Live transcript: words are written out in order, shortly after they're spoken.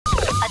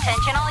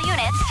Attention all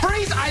units.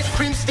 Freeze ice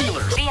cream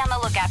stealers. Be on the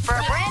lookout for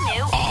a brand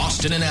new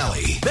Austin and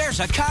Ellie. There's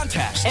a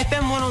contest.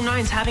 FM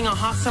 109's having a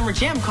hot summer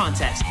jam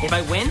contest. If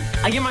I win,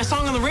 I get my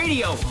song on the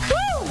radio.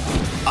 Woo!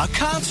 A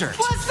concert.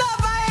 What's up,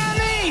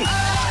 Miami?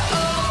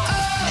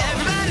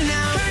 Everybody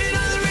now, turn it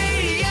on the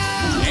radio.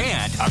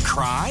 And a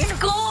crime.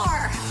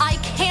 score. I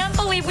can't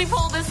believe we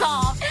pulled this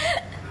off.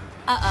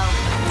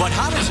 Uh-oh. But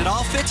how does it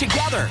all fit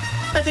together?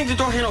 I think the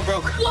door handle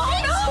broke.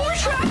 What? We're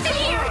trapped in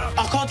here.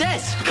 I'll call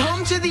Des.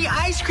 Come to the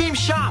ice cream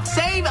shop.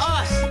 Save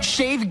us.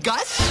 Shave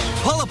Gus?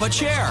 Pull up a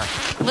chair.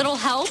 Little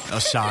help? Oh,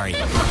 sorry.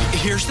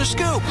 Here's the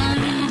scoop.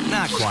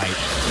 Not quite.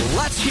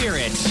 Let's hear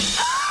it.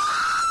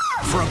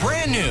 For a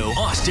brand new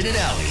Austin and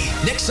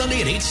Ellie. Next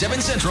Sunday at 8,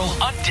 7 Central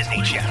on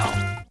Disney Channel.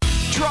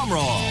 Drum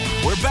roll.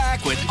 We're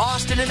back with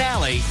Austin and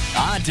Ellie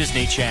on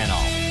Disney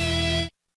Channel.